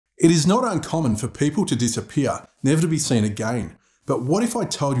It is not uncommon for people to disappear, never to be seen again. But what if I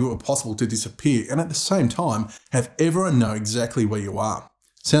told you it were possible to disappear and at the same time have everyone know exactly where you are?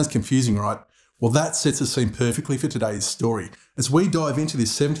 Sounds confusing, right? Well, that sets the scene perfectly for today's story, as we dive into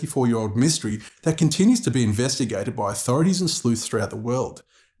this 74-year-old mystery that continues to be investigated by authorities and sleuths throughout the world.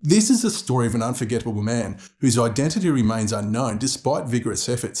 This is the story of an unforgettable man whose identity remains unknown despite vigorous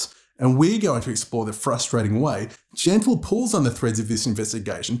efforts, and we're going to explore the frustrating way gentle pulls on the threads of this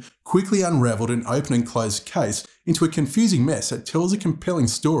investigation quickly unravelled an open and closed case into a confusing mess that tells a compelling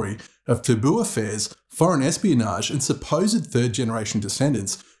story of taboo affairs, foreign espionage, and supposed third-generation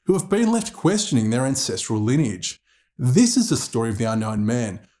descendants who have been left questioning their ancestral lineage. This is the story of the unknown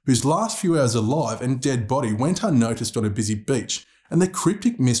man, whose last few hours alive and dead body went unnoticed on a busy beach, and the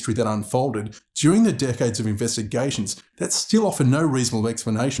cryptic mystery that unfolded during the decades of investigations that still offer no reasonable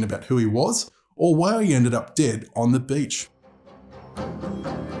explanation about who he was or why he ended up dead on the beach.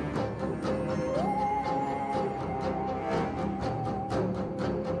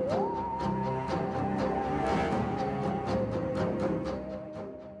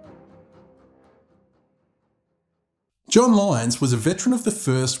 John Lyons was a veteran of the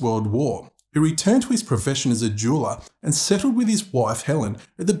First World War who returned to his profession as a jeweller and settled with his wife Helen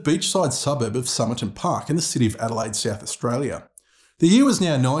at the beachside suburb of Somerton Park in the city of Adelaide, South Australia. The year was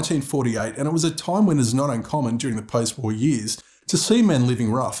now 1948, and it was a time when it is not uncommon during the post-war years to see men living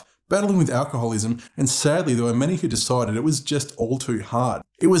rough, battling with alcoholism, and sadly there were many who decided it was just all too hard.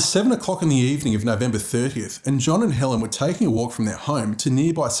 It was 7 o'clock in the evening of November 30th, and John and Helen were taking a walk from their home to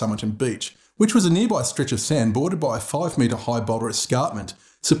nearby Somerton Beach, which was a nearby stretch of sand bordered by a 5-metre high boulder escarpment,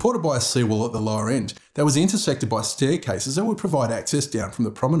 supported by a seawall at the lower end that was intersected by staircases that would provide access down from the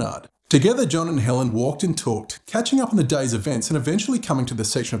promenade. Together, John and Helen walked and talked, catching up on the day's events and eventually coming to the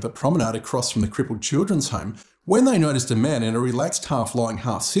section of the promenade across from the crippled children's home when they noticed a man in a relaxed half-lying,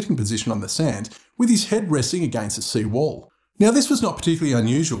 half-sitting position on the sand with his head resting against the sea wall. Now, this was not particularly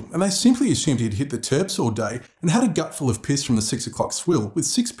unusual, and they simply assumed he'd hit the Terps all day and had a gutful of piss from the 6 o'clock swill, with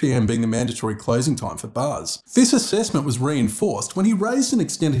 6 p.m. being the mandatory closing time for bars. This assessment was reinforced when he raised and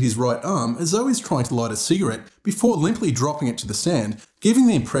extended his right arm as though he was trying to light a cigarette before limply dropping it to the sand, giving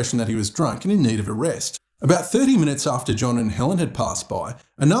the impression that he was drunk and in need of a rest. About 30 minutes after John and Helen had passed by,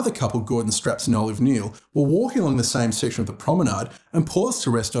 another couple, Gordon Straps and Olive Neal, were walking along the same section of the promenade and paused to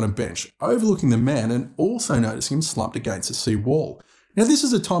rest on a bench, overlooking the man and also noticing him slumped against the sea wall. Now, this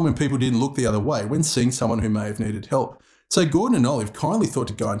is a time when people didn't look the other way when seeing someone who may have needed help. So Gordon and Olive kindly thought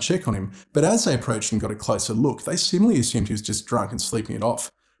to go and check on him, but as they approached and got a closer look, they similarly assumed he was just drunk and sleeping it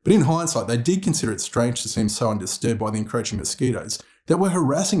off. But in hindsight, they did consider it strange to seem so undisturbed by the encroaching mosquitoes that were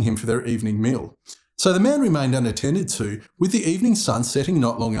harassing him for their evening meal. So the man remained unattended to, with the evening sun setting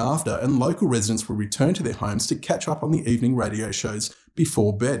not long after, and local residents would return to their homes to catch up on the evening radio shows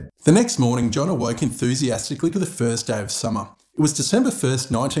before bed. The next morning, John awoke enthusiastically to the first day of summer. It was December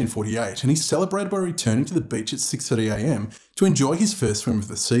 1st, 1948, and he celebrated by returning to the beach at 6:30 a.m. to enjoy his first swim of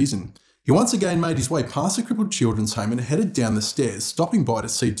the season. He once again made his way past the crippled children's home and headed down the stairs, stopping by to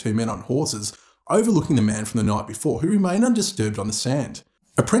see 2 men on horses, overlooking the man from the night before, who remained undisturbed on the sand.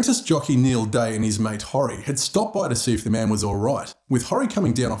 Apprentice jockey Neil Day and his mate Horry had stopped by to see if the man was alright, with Horry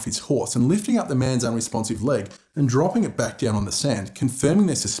coming down off his horse and lifting up the man's unresponsive leg and dropping it back down on the sand, confirming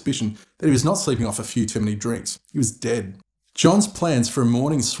their suspicion that he was not sleeping off a few too many drinks. He was dead. John's plans for a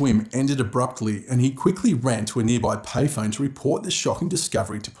morning swim ended abruptly, and he quickly ran to a nearby payphone to report the shocking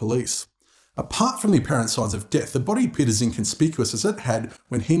discovery to police. Apart from the apparent signs of death, the body appeared as inconspicuous as it had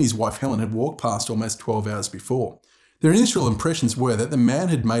when he and his wife Helen had walked past almost 12 hours before. Their initial impressions were that the man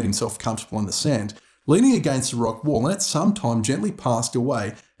had made himself comfortable on the sand, leaning against a rock wall, and at some time gently passed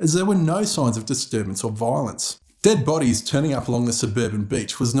away as there were no signs of disturbance or violence. Dead bodies turning up along the suburban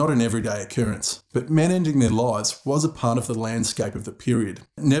beach was not an everyday occurrence, but men ending their lives was a part of the landscape of the period.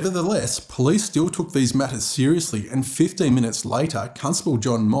 Nevertheless, police still took these matters seriously, and 15 minutes later, Constable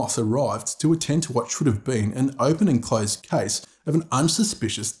John Moss arrived to attend to what should have been an open and closed case of an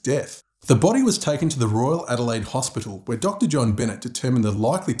unsuspicious death. The body was taken to the Royal Adelaide Hospital, where Dr. John Bennett determined the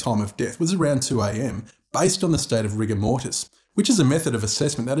likely time of death was around 2 a.m, based on the state of rigor mortis, which is a method of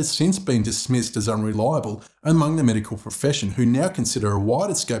assessment that has since been dismissed as unreliable among the medical profession, who now consider a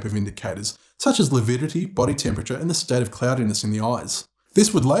wider scope of indicators such as lividity, body temperature, and the state of cloudiness in the eyes.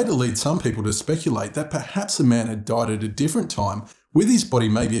 This would later lead some people to speculate that perhaps the man had died at a different time, with his body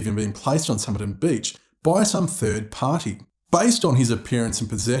maybe even being placed on Somerton Beach by some third party. Based on his appearance and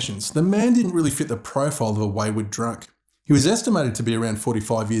possessions, the man didn't really fit the profile of a wayward drunk. He was estimated to be around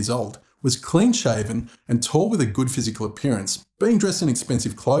 45 years old, was clean-shaven and tall with a good physical appearance, being dressed in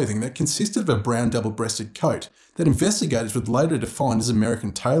expensive clothing that consisted of a brown double-breasted coat that investigators would later define as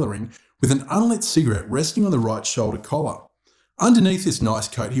American tailoring, with an unlit cigarette resting on the right shoulder collar. Underneath this nice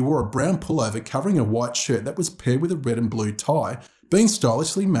coat, he wore a brown pullover covering a white shirt that was paired with a red and blue tie, being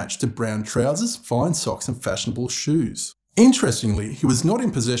stylishly matched to brown trousers, fine socks and fashionable shoes. Interestingly, he was not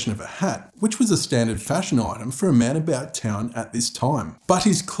in possession of a hat, which was a standard fashion item for a man about town at this time. But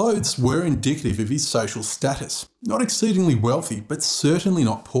his clothes were indicative of his social status. Not exceedingly wealthy, but certainly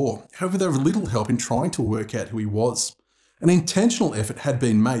not poor. However, they were little help in trying to work out who he was. An intentional effort had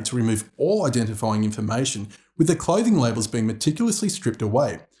been made to remove all identifying information, with the clothing labels being meticulously stripped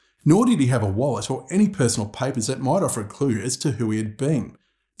away. Nor did he have a wallet or any personal papers that might offer a clue as to who he had been.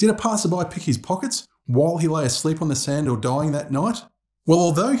 Did a passerby pick his pockets while he lay asleep on the sand or dying that night? Well,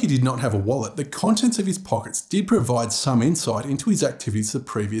 although he did not have a wallet, the contents of his pockets did provide some insight into his activities the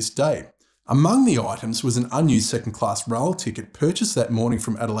previous day. Among the items was an unused second-class rail ticket purchased that morning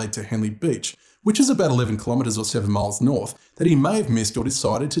from Adelaide to Henley Beach, which is about 11 kilometres or 7 miles north, that he may have missed or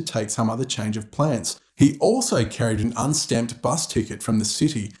decided to take some other change of plans. He also carried an unstamped bus ticket from the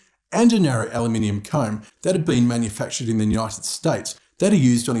city and a narrow aluminium comb that had been manufactured in the United States that he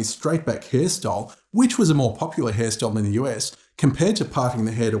used on his straight-back hairstyle, which was a more popular hairstyle in the US, compared to parting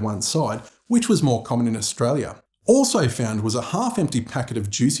the hair to one side, which was more common in Australia. Also found was a half-empty packet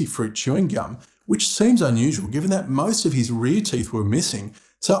of juicy fruit chewing gum, which seems unusual given that most of his rear teeth were missing,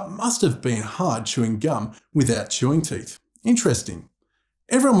 so it must have been hard chewing gum without chewing teeth. Interesting.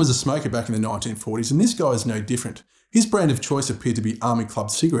 Everyone was a smoker back in the 1940s, and this guy is no different. His brand of choice appeared to be Army Club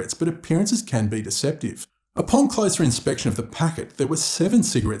cigarettes, but appearances can be deceptive. Upon closer inspection of the packet, there were 7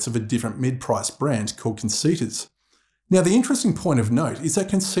 cigarettes of a different mid-price brand called Conceitas. Now, the interesting point of note is that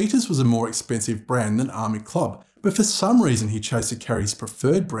Conceitas was a more expensive brand than Army Club, but for some reason he chose to carry his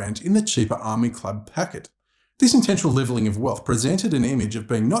preferred brand in the cheaper Army Club packet. This intentional levelling of wealth presented an image of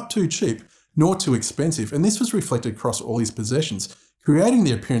being not too cheap nor too expensive, and this was reflected across all his possessions, creating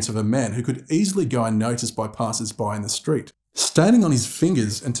the appearance of a man who could easily go unnoticed by passers-by in the street. Staining on his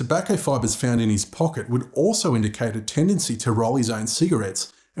fingers and tobacco fibres found in his pocket would also indicate a tendency to roll his own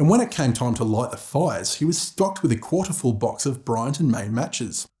cigarettes, and when it came time to light the fires, he was stocked with a quarter-full box of Bryant and May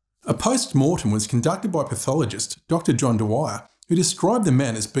matches. A post-mortem was conducted by pathologist Dr. John Dwyer, who described the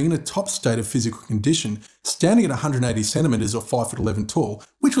man as being in a top state of physical condition, standing at 180 centimetres or 5'11" tall,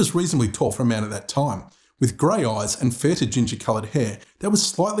 which was reasonably tall for a man at that time, with grey eyes and fair to ginger-coloured hair that was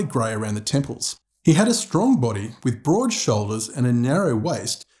slightly grey around the temples. He had a strong body with broad shoulders and a narrow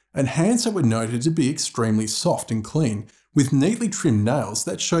waist, and hands that were noted to be extremely soft and clean, with neatly trimmed nails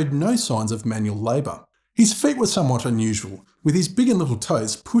that showed no signs of manual labour. His feet were somewhat unusual, with his big and little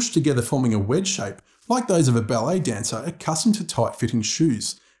toes pushed together forming a wedge shape, like those of a ballet dancer accustomed to tight-fitting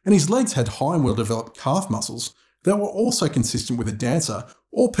shoes, and his legs had high and well-developed calf muscles that were also consistent with a dancer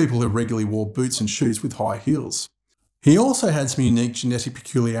or people who regularly wore boots and shoes with high heels. He also had some unique genetic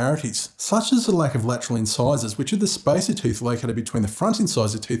peculiarities, such as the lack of lateral incisors, which are the spacer teeth located between the front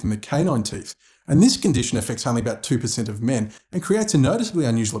incisor teeth and the canine teeth, and this condition affects only about 2% of men and creates a noticeably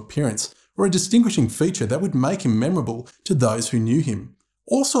unusual appearance or a distinguishing feature that would make him memorable to those who knew him.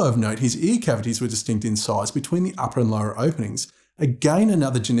 Also of note, his ear cavities were distinct in size between the upper and lower openings, again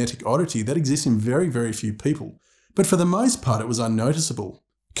another genetic oddity that exists in very, very few people, but for the most part it was unnoticeable.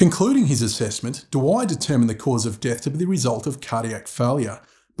 Concluding his assessment, Dwyer determined the cause of death to be the result of cardiac failure,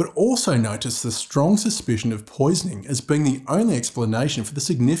 but also noticed the strong suspicion of poisoning as being the only explanation for the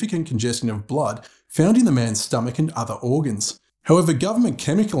significant congestion of blood found in the man's stomach and other organs. However, government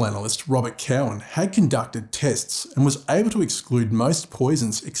chemical analyst Robert Cowan had conducted tests and was able to exclude most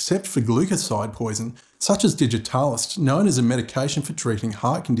poisons except for glucoside poison, such as digitalis, known as a medication for treating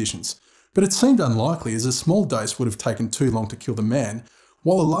heart conditions. But it seemed unlikely as a small dose would have taken too long to kill the man,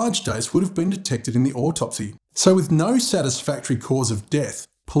 while a large dose would have been detected in the autopsy. So with no satisfactory cause of death,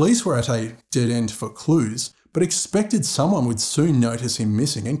 police were at a dead end for clues, but expected someone would soon notice him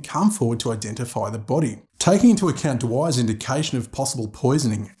missing and come forward to identify the body. Taking into account Dwyer's indication of possible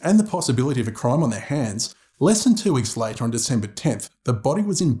poisoning and the possibility of a crime on their hands, less than 2 weeks later on December 10th, the body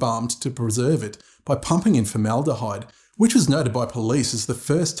was embalmed to preserve it by pumping in formaldehyde, which was noted by police as the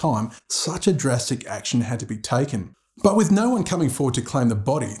first time such a drastic action had to be taken. But with no one coming forward to claim the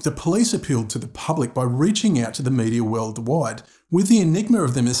body, the police appealed to the public by reaching out to the media worldwide, with the enigma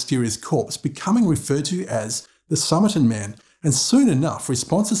of the mysterious corpse becoming referred to as the Somerton Man, and soon enough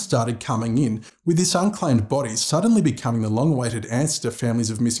responses started coming in, with this unclaimed body suddenly becoming the long-awaited answer to families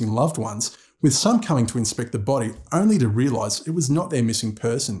of missing loved ones, with some coming to inspect the body only to realise it was not their missing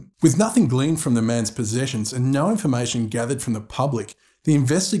person. With nothing gleaned from the man's possessions and no information gathered from the public, the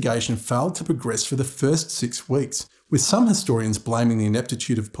investigation failed to progress for the first 6 weeks, with some historians blaming the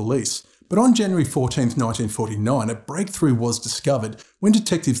ineptitude of police. But on January 14, 1949, a breakthrough was discovered when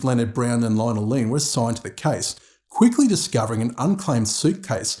detectives Leonard Brown and Lionel Lean were assigned to the case, quickly discovering an unclaimed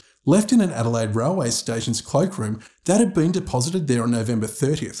suitcase left in an Adelaide railway station's cloakroom that had been deposited there on November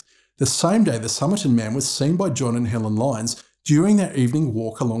 30th, the same day the Somerton Man was seen by John and Helen Lyons during their evening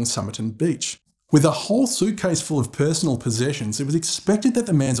walk along Somerton Beach. With a whole suitcase full of personal possessions, it was expected that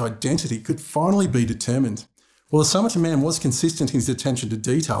the man's identity could finally be determined. Well, the Somerton Man was consistent in his attention to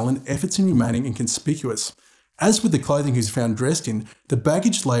detail and efforts in remaining inconspicuous. As with the clothing he was found dressed in, the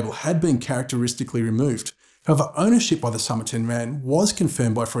baggage label had been characteristically removed. However, ownership by the Somerton Man was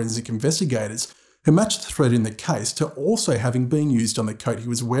confirmed by forensic investigators, who matched the thread in the case to also having been used on the coat he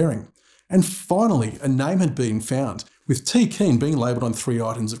was wearing. And finally, a name had been found, with T. Keane being labelled on 3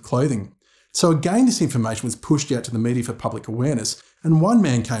 items of clothing. So again, this information was pushed out to the media for public awareness, and one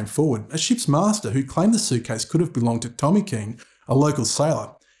man came forward, a ship's master who claimed the suitcase could have belonged to Tommy Keane, a local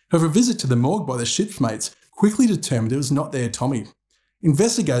sailor. However, a visit to the morgue by the ship's mates quickly determined it was not their Tommy.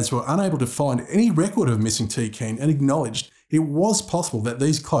 Investigators were unable to find any record of missing T. Keane and acknowledged it was possible that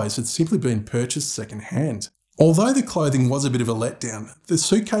these clothes had simply been purchased second-hand. Although the clothing was a bit of a letdown, the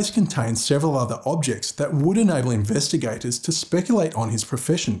suitcase contained several other objects that would enable investigators to speculate on his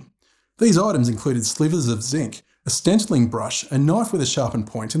profession. These items included slivers of zinc, a stenciling brush, a knife with a sharpened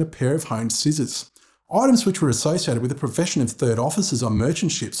point and a pair of honed scissors. Items which were associated with the profession of third officers on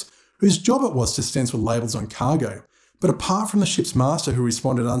merchant ships, whose job it was to stencil labels on cargo. But apart from the ship's master who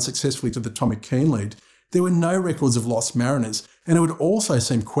responded unsuccessfully to the Tommy Keane lead, there were no records of lost mariners, and it would also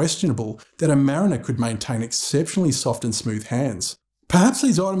seem questionable that a mariner could maintain exceptionally soft and smooth hands. Perhaps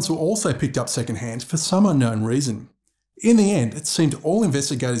these items were also picked up second-hand for some unknown reason. In the end, it seemed all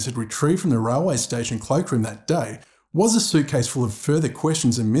investigators had retrieved from the railway station cloakroom that day was a suitcase full of further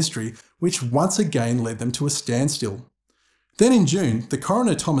questions and mystery, which once again led them to a standstill. Then in June, the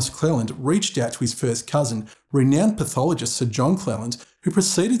coroner Thomas Cleland reached out to his first cousin, renowned pathologist Sir John Cleland, who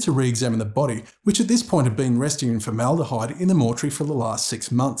proceeded to re-examine the body, which at this point had been resting in formaldehyde in the mortuary for the last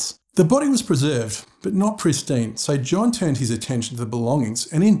 6 months. The body was preserved, but not pristine, so John turned his attention to the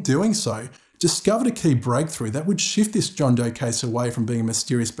belongings, and in doing so, discovered a key breakthrough that would shift this John Doe case away from being a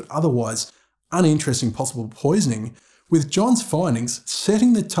mysterious but otherwise uninteresting possible poisoning, with John's findings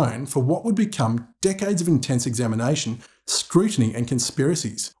setting the tone for what would become decades of intense examination, scrutiny and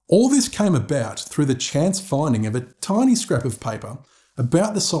conspiracies. All this came about through the chance finding of a tiny scrap of paper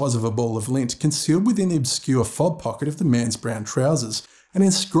about the size of a ball of lint concealed within the obscure fob pocket of the man's brown trousers, and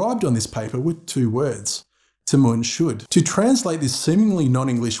inscribed on this paper were 2 words: Tamun should. To translate this seemingly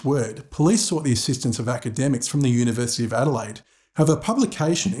non-English word, police sought the assistance of academics from the University of Adelaide. However,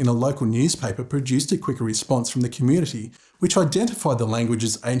 publication in a local newspaper produced a quicker response from the community, which identified the language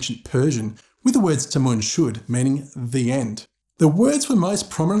as ancient Persian, with the words Tamun should, meaning the end. The words were most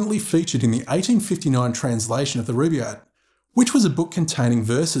prominently featured in the 1859 translation of the Rubaiyat, which was a book containing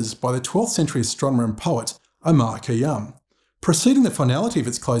verses by the 12th century astronomer and poet Omar Khayyam. Preceding the finality of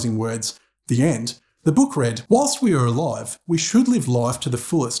its closing words, the end, the book read, "Whilst we are alive, we should live life to the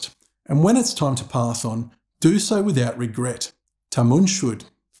fullest, and when it's time to pass on, do so without regret. Tamun should,"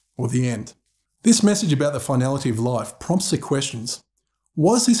 or the end. This message about the finality of life prompts the questions.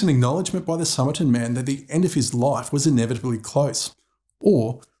 Was this an acknowledgement by the Somerton Man that the end of his life was inevitably close?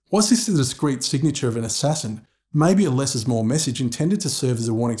 Or was this the discreet signature of an assassin, maybe a less is more message intended to serve as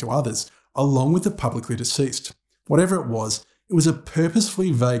a warning to others, along with the publicly deceased? Whatever it was a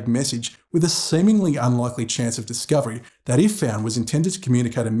purposefully vague message with a seemingly unlikely chance of discovery that, if found, was intended to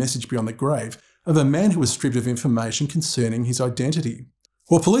communicate a message beyond the grave of a man who was stripped of information concerning his identity.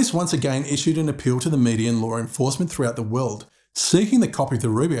 Well, police once again issued an appeal to the media and law enforcement throughout the world, seeking the copy of the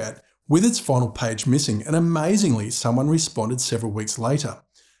Rubaiyat with its final page missing, and amazingly, someone responded several weeks later.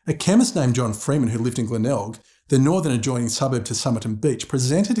 A chemist named John Freeman, who lived in Glenelg, the northern adjoining suburb to Somerton Beach,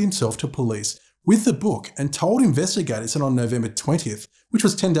 presented himself to police with the book and told investigators that on November 20th, which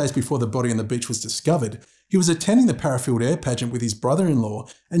was 10 days before the body on the beach was discovered, he was attending the Parafield Air Pageant with his brother-in-law,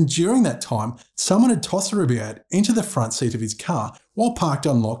 and during that time, someone had tossed the Rubaiyat into the front seat of his car while parked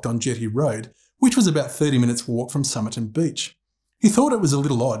unlocked on Jetty Road, which was about 30 minutes walk from Somerton Beach. He thought it was a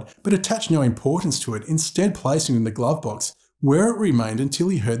little odd, but attached no importance to it, instead placing it in the glove box, where it remained until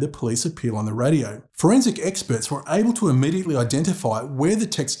he heard the police appeal on the radio. Forensic experts were able to immediately identify where the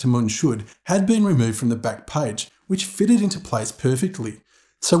text Tamun should had been removed from the back page, which fitted into place perfectly.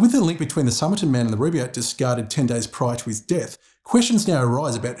 So with the link between the Somerton Man and the Rubaiyat discarded 10 days prior to his death, questions now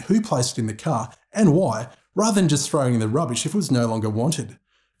arise about who placed it in the car and why, rather than just throwing in the rubbish if it was no longer wanted.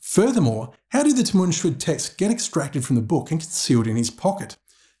 Furthermore, how did the Tamunshud text get extracted from the book and concealed in his pocket?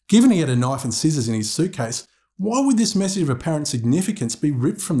 Given he had a knife and scissors in his suitcase, why would this message of apparent significance be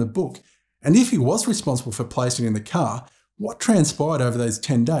ripped from the book? And if he was responsible for placing it in the car, what transpired over those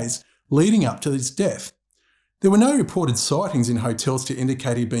 10 days leading up to his death? There were no reported sightings in hotels to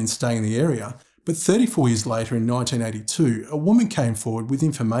indicate he'd been staying in the area, but 34 years later in 1982, a woman came forward with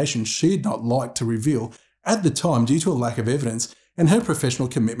information she had not liked to reveal at the time due to a lack of evidence and her professional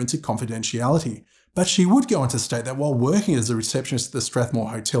commitment to confidentiality. But she would go on to state that while working as a receptionist at the Strathmore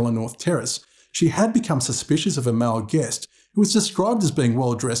Hotel on North Terrace, she had become suspicious of a male guest who was described as being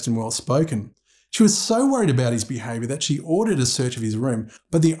well-dressed and well-spoken. She was so worried about his behaviour that she ordered a search of his room,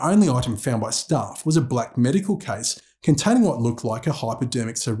 but the only item found by staff was a black medical case containing what looked like a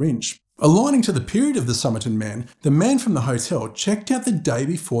hypodermic syringe. Aligning to the period of the Somerton Man, the man from the hotel checked out the day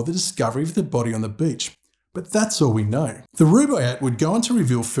before the discovery of the body on the beach. But that's all we know. The Rubaiyat would go on to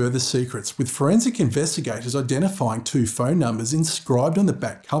reveal further secrets, with forensic investigators identifying 2 phone numbers inscribed on the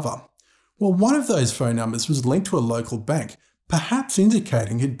back cover. Well, one of those phone numbers was linked to a local bank, perhaps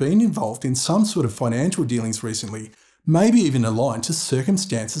indicating he'd been involved in some sort of financial dealings recently, maybe even aligned to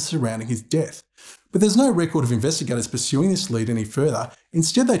circumstances surrounding his death. But there's no record of investigators pursuing this lead any further.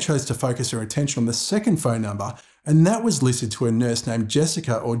 Instead, they chose to focus their attention on the second phone number, and that was listed to a nurse named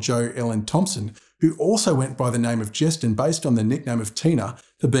Jessica or Jo Ellen Thompson, who also went by the name of Jestin based on the nickname of Tina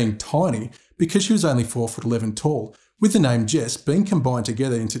for being tiny because she was only 4'11" tall, with the name Jess being combined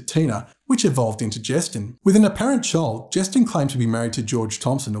together into Tina, which evolved into Jestin. With an apparent child, Jestin claimed to be married to George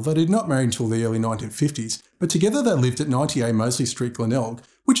Thompson, although they did not marry until the early 1950s, but together they lived at 90A Moseley Street, Glenelg,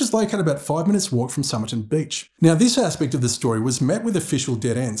 which is located about 5 minutes walk from Somerton Beach. Now, this aspect of the story was met with official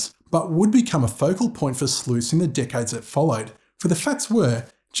dead ends, but would become a focal point for sleuths in the decades that followed. For the facts were,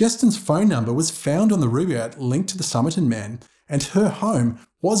 Jestin's phone number was found on the Rubaiyat linked to the Somerton Man, and her home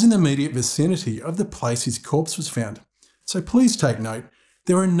was in the immediate vicinity of the place his corpse was found. So please take note,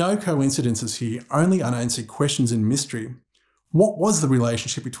 there are no coincidences here, only unanswered questions and mystery. What was the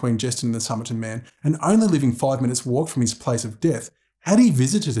relationship between Jestin and the Somerton Man, and only living 5 minutes walk from his place of death, had he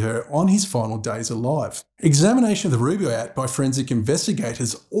visited her on his final days alive? Examination of the Rubaiyat by forensic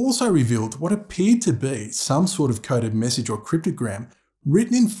investigators also revealed what appeared to be some sort of coded message or cryptogram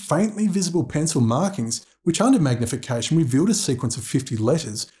written in faintly visible pencil markings, which under magnification revealed a sequence of 50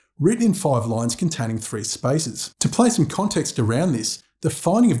 letters written in 5 lines containing 3 spaces. To place some context around this, the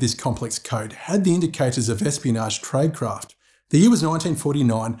finding of this complex code had the indicators of espionage tradecraft. The year was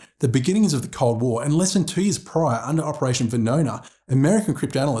 1949, the beginnings of the Cold War, and less than 2 years prior, under Operation Venona, American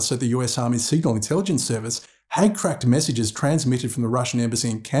cryptanalysts at the US Army's Signal Intelligence Service had cracked messages transmitted from the Russian embassy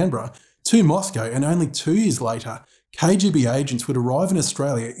in Canberra to Moscow, and only 2 years later, KGB agents would arrive in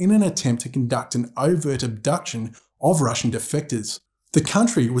Australia in an attempt to conduct an overt abduction of Russian defectors. The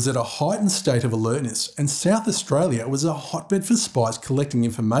country was at a heightened state of alertness, and South Australia was a hotbed for spies collecting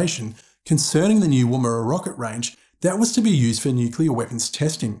information concerning the new Woomera rocket range that was to be used for nuclear weapons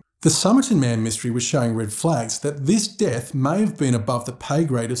testing. The Somerton Man mystery was showing red flags that this death may have been above the pay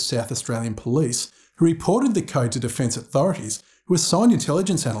grade of South Australian police, who reported the code to defence authorities, who assigned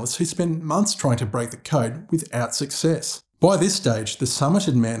intelligence analysts who spent months trying to break the code without success. By this stage, the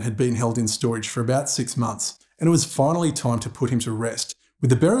Somerton Man had been held in storage for about 6 months, and it was finally time to put him to rest,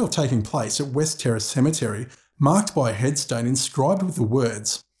 with the burial taking place at West Terrace Cemetery, marked by a headstone inscribed with the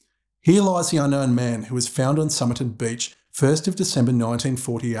words, "Here lies the unknown man who was found on Somerton Beach, 1st of December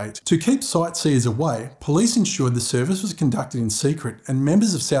 1948. To keep sightseers away, police ensured the service was conducted in secret, and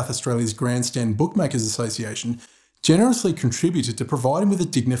members of South Australia's Grandstand Bookmakers Association generously contributed to provide him with a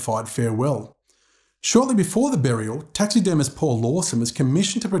dignified farewell. Shortly before the burial, taxidermist Paul Lawson was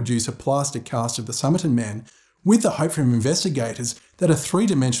commissioned to produce a plaster cast of the Somerton Man, with the hope from investigators that a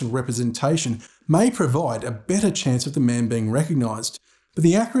 3-dimensional representation may provide a better chance of the man being recognised. But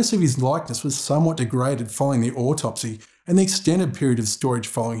the accuracy of his likeness was somewhat degraded following the autopsy and the extended period of storage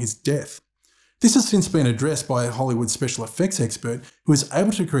following his death. This has since been addressed by a Hollywood special effects expert who was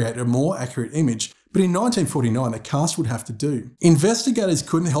able to create a more accurate image, but in 1949 the cast would have to do. Investigators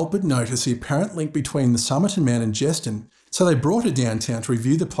couldn't help but notice the apparent link between the Somerton Man and Jestin, so they brought her downtown to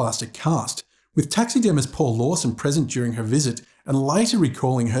review the plaster cast, with taxidermist Paul Lawson present during her visit and later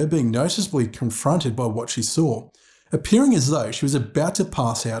recalling her being noticeably confronted by what she saw, appearing as though she was about to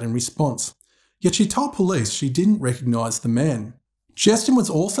pass out in response. Yet she told police she didn't recognise the man. Jestin was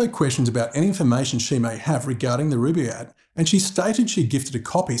also questioned about any information she may have regarding the Rubaiyat, and she stated she gifted a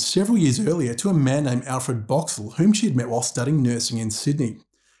copy several years earlier to a man named Alfred Boxall, whom she had met while studying nursing in Sydney.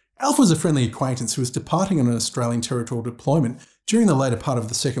 Alf was a friendly acquaintance who was departing on an Australian territorial deployment during the later part of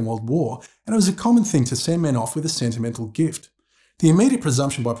the Second World War, and it was a common thing to send men off with a sentimental gift. The immediate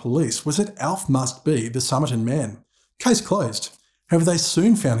presumption by police was that Alf must be the Somerton Man. Case closed. However, they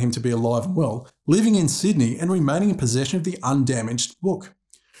soon found him to be alive and well, living in Sydney and remaining in possession of the undamaged book.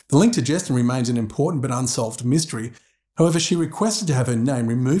 The link to Jeston remains an important but unsolved mystery. However, she requested to have her name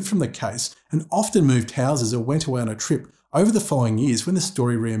removed from the case and often moved houses or went away on a trip over the following years when the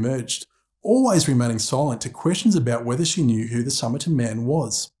story re-emerged, always remaining silent to questions about whether she knew who the Somerton Man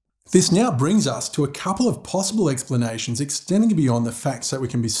was. This now brings us to a couple of possible explanations extending beyond the facts that we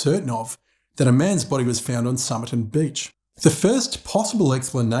can be certain of, that a man's body was found on Somerton Beach. The first possible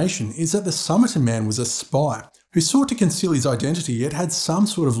explanation is that the Somerton Man was a spy who sought to conceal his identity yet had some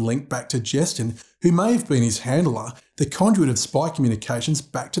sort of link back to Jeston, who may have been his handler, the conduit of spy communications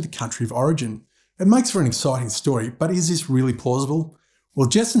back to the country of origin. It makes for an exciting story, but is this really plausible? Well,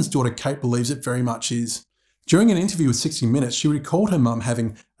 Jeston's daughter Kate believes it very much is. During an interview with 60 Minutes, she recalled her mum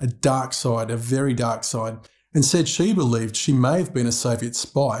having a dark side, a very dark side, and said she believed she may have been a Soviet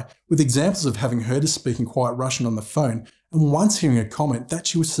spy, with examples of having heard her speaking quiet Russian on the phone, and once hearing a comment that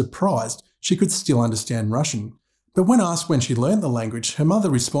she was surprised she could still understand Russian. But when asked when she learned the language, her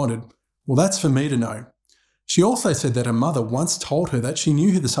mother responded, "Well, that's for me to know." She also said that her mother once told her that she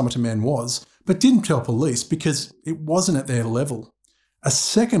knew who the Somerton Man was, but didn't tell police because it wasn't at their level. A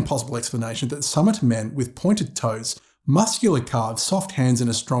second possible explanation that the Somerton Man with pointed toes, muscular calves, soft hands and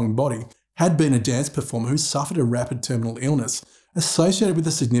a strong body had been a dance performer who suffered a rapid terminal illness associated with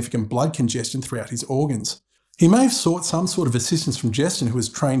a significant blood congestion throughout his organs. He may have sought some sort of assistance from Jeston, who was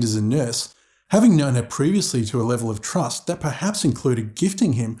trained as a nurse, having known her previously to a level of trust that perhaps included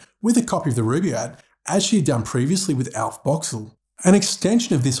gifting him with a copy of the Rubaiyat, as she had done previously with Alf Boxall. An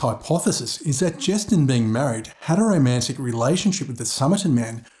extension of this hypothesis is that Jeston, being married, had a romantic relationship with the Somerton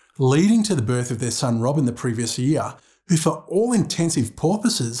Man, leading to the birth of their son Robin the previous year, who for all intensive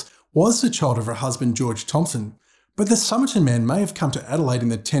purposes was the child of her husband George Thompson. But the Somerton Man may have come to Adelaide in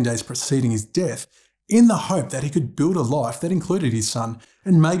the 10 days preceding his death, in the hope that he could build a life that included his son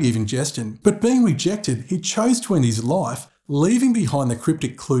and maybe even Jeston. But being rejected, he chose to end his life, leaving behind the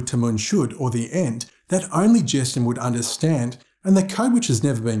cryptic clue Tamun Shud, or the end, that only Jeston would understand, and the code, which has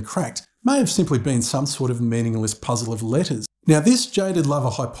never been cracked, may have simply been some sort of meaningless puzzle of letters. Now, this jaded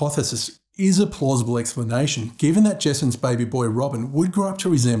lover hypothesis is a plausible explanation, given that Jeston's baby boy Robin would grow up to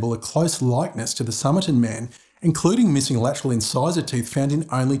resemble a close likeness to the Somerton Man, including missing lateral incisor teeth found in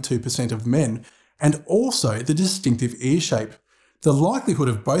only 2% of men, and also the distinctive ear shape. The likelihood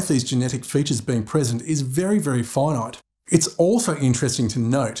of both these genetic features being present is very, very finite. It's also interesting to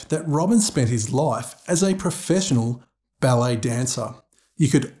note that Robin spent his life as a professional ballet dancer. You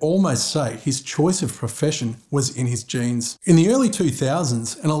could almost say his choice of profession was in his genes. In the early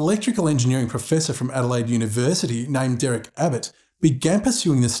 2000s, an electrical engineering professor from Adelaide University named Derek Abbott began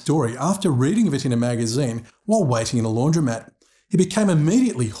pursuing the story after reading of it in a magazine while waiting in a laundromat. He became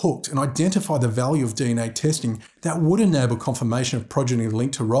immediately hooked and identified the value of DNA testing that would enable confirmation of progeny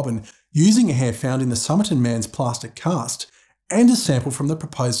linked to Robin using a hair found in the Somerton Man's plaster cast and a sample from the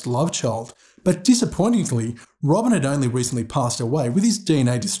proposed love child. But disappointingly, Robin had only recently passed away with his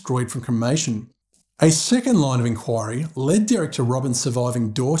DNA destroyed from cremation. A second line of inquiry led Derek to Robin's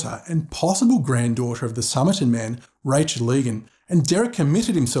surviving daughter and possible granddaughter of the Somerton Man, Rachel Egan, and Derek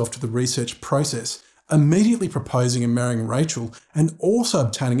committed himself to the research process, immediately proposing and marrying Rachel and also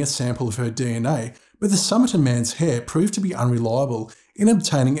obtaining a sample of her DNA, but the Somerton Man's hair proved to be unreliable in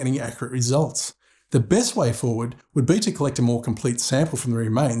obtaining any accurate results. The best way forward would be to collect a more complete sample from the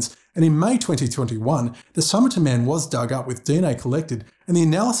remains, and in May 2021, the Somerton Man was dug up with DNA collected, and the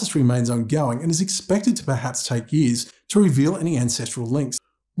analysis remains ongoing and is expected to perhaps take years to reveal any ancestral links.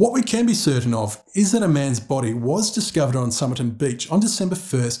 What we can be certain of is that a man's body was discovered on Somerton Beach on December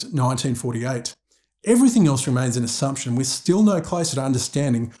 1st, 1948. Everything else remains an assumption. We're still no closer to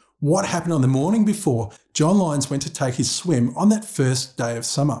understanding what happened on the morning before John Lyons went to take his swim on that first day of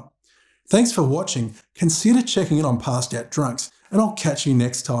summer. Thanks for watching. Consider checking in on Passed Out Drunks, and I'll catch you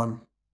next time.